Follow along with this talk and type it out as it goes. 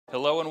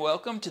Hello and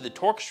welcome to the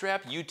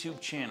TorkStrap YouTube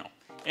channel.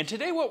 And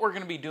today what we're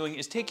going to be doing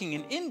is taking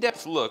an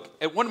in-depth look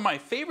at one of my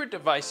favorite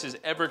devices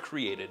ever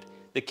created,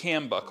 the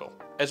cam buckle.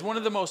 As one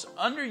of the most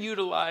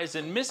underutilized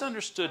and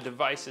misunderstood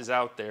devices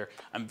out there,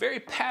 I'm very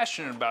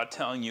passionate about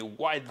telling you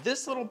why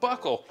this little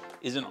buckle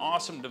is an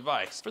awesome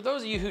device. For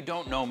those of you who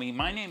don't know me,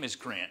 my name is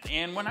Grant,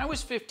 and when I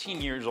was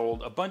 15 years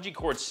old, a bungee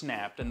cord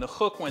snapped and the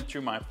hook went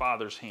through my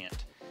father's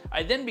hand.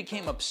 I then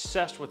became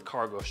obsessed with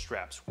cargo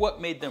straps, what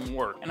made them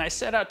work, and I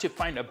set out to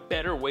find a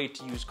better way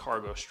to use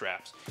cargo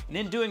straps. And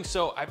in doing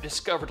so, I've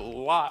discovered a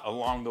lot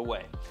along the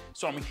way.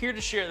 So I'm here to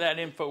share that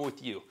info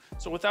with you.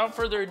 So without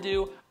further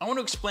ado, I want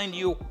to explain to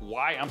you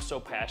why I'm so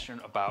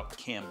passionate about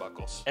cam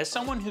buckles. As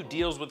someone who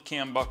deals with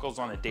cam buckles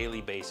on a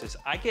daily basis,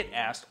 I get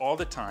asked all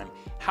the time,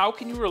 how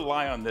can you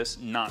rely on this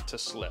not to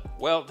slip?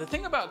 Well, the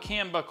thing about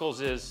cam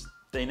buckles is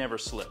they never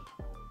slip.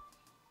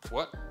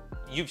 What?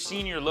 You've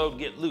seen your load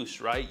get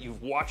loose, right?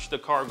 You've watched the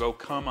cargo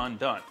come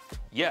undone.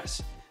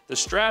 Yes, the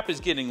strap is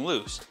getting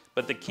loose,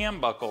 but the cam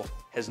buckle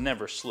has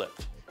never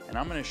slipped. And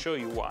I'm gonna show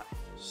you why.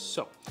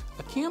 So,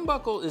 a cam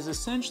buckle is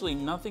essentially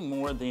nothing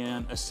more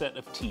than a set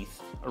of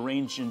teeth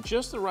arranged in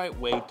just the right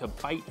way to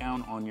bite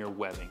down on your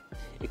webbing.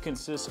 It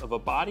consists of a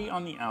body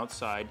on the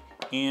outside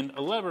and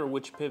a lever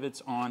which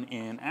pivots on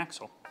an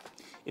axle.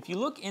 If you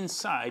look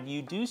inside,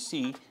 you do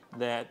see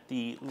that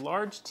the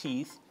large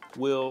teeth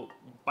will,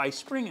 by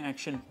spring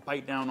action,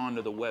 bite down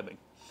onto the webbing.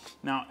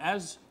 Now,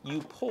 as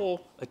you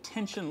pull a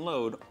tension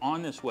load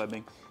on this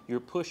webbing, you're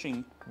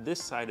pushing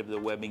this side of the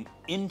webbing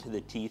into the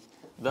teeth,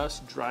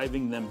 thus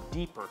driving them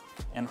deeper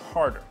and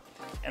harder.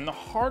 And the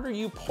harder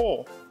you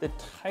pull, the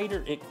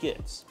tighter it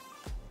gets.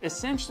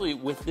 Essentially,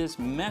 with this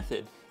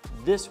method,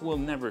 this will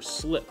never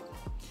slip.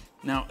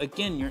 Now,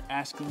 again, you're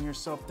asking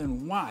yourself,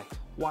 then why?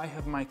 Why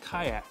have my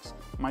kayaks,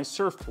 my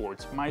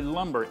surfboards, my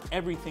lumber,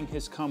 everything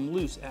has come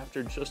loose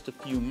after just a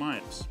few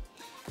miles?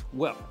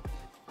 Well,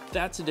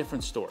 that's a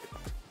different story.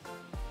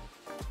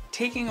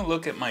 Taking a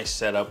look at my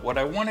setup, what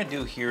I want to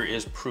do here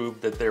is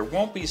prove that there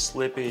won't be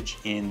slippage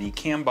in the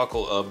cam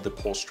buckle of the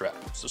pull strap.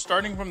 So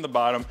starting from the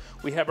bottom,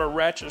 we have our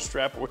ratchet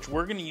strap, which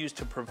we're going to use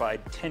to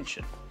provide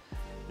tension.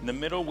 In the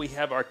middle, we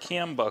have our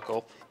cam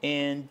buckle,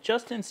 and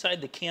just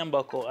inside the cam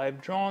buckle, I've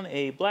drawn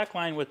a black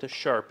line with a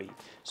Sharpie.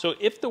 So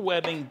if the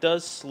webbing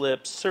does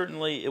slip,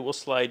 certainly it will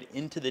slide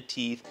into the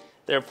teeth,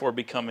 therefore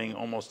becoming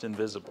almost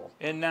invisible.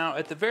 And now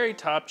at the very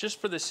top, just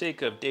for the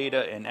sake of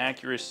data and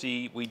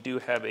accuracy, we do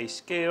have a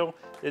scale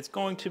that's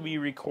going to be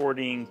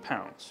recording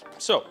pounds.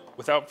 So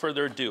without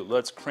further ado,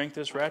 let's crank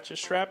this ratchet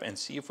strap and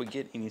see if we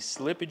get any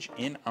slippage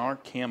in our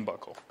cam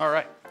buckle. All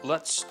right,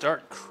 let's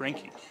start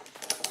cranking.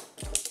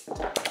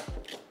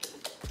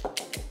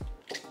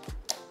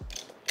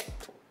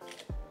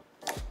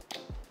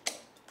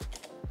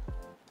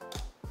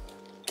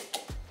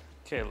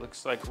 Okay,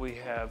 looks like we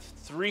have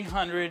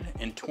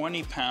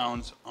 320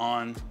 pounds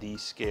on the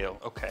scale.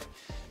 Okay,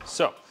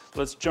 so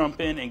let's jump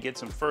in and get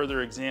some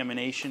further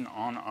examination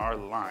on our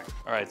line.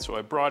 All right, so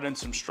I brought in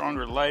some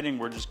stronger lighting.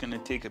 We're just gonna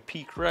take a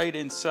peek right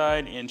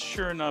inside, and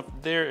sure enough,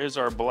 there is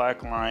our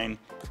black line.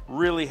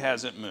 Really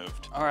hasn't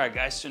moved. All right,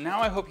 guys, so now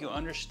I hope you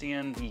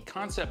understand the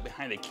concept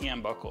behind a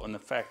cam buckle and the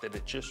fact that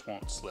it just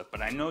won't slip.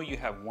 But I know you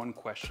have one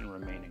question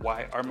remaining.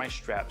 Why are my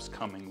straps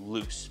coming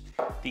loose?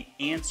 The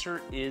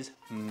answer is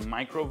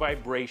micro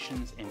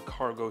vibrations and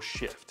cargo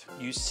shift.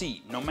 You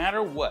see, no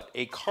matter what,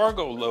 a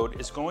cargo load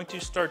is going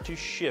to start to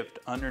shift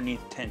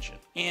underneath tension.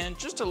 And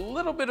just a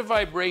little bit of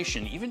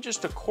vibration, even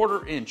just a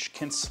 1/4 inch,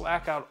 can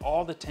slack out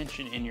all the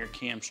tension in your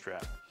cam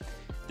strap.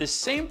 The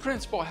same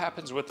principle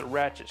happens with the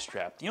ratchet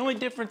strap. The only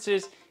difference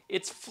is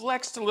it's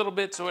flexed a little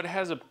bit, so it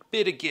has a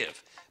bit of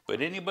give.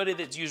 But anybody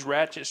that's used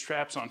ratchet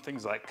straps on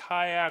things like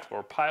kayak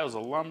or piles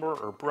of lumber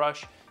or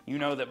brush, you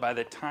know that by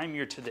the time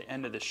you're to the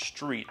end of the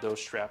street, those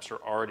straps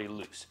are already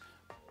loose.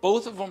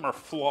 Both of them are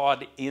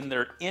flawed in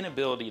their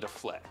inability to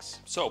flex.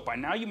 So by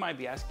now you might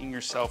be asking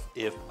yourself,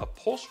 if a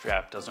pull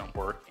strap doesn't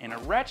work and a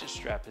ratchet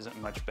strap isn't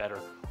much better,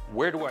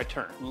 where do I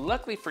turn?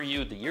 Luckily for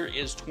you, the year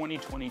is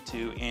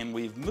 2022 and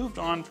we've moved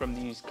on from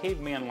these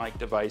caveman-like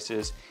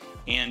devices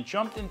and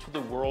jumped into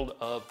the world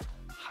of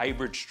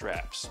hybrid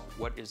straps.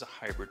 What is a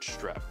hybrid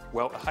strap?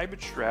 Well, a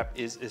hybrid strap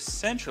is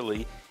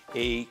essentially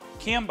a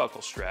cam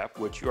buckle strap,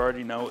 which you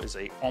already know is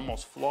a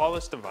almost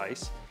flawless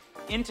device,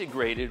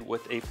 integrated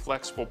with a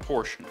flexible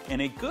portion.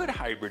 And a good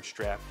hybrid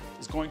strap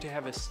is going to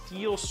have a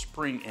steel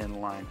spring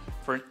end line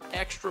for an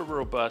extra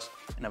robust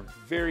and a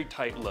very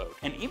tight load.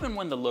 And even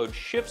when the load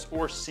shifts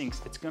or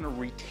sinks, it's going to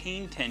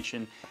retain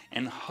tension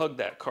and hug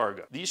that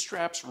cargo. These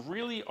straps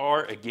really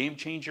are a game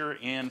changer,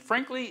 and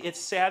frankly, it's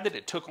sad that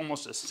it took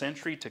almost a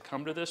century to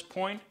come to this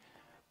point,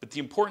 But the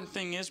important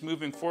thing is,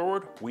 moving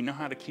forward, we know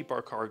how to keep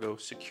our cargo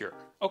secure.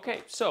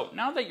 Okay, so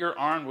now that you're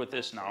armed with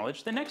this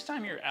knowledge, the next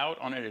time you're out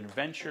on an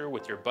adventure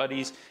with your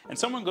buddies and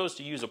someone goes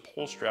to use a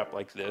pull strap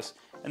like this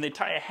and they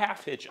tie a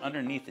half hitch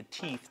underneath the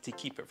teeth to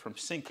keep it from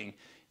sinking,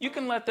 you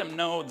can let them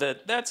know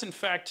that that's in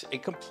fact a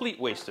complete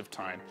waste of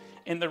time.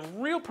 And the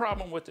real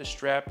problem with this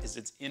strap is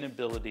its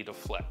inability to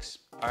flex.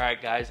 All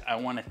right, guys, I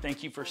want to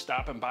thank you for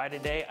stopping by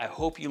today. I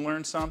hope you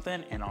learned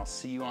something, and I'll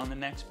see you on the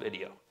next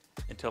video.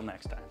 Until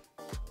next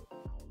time.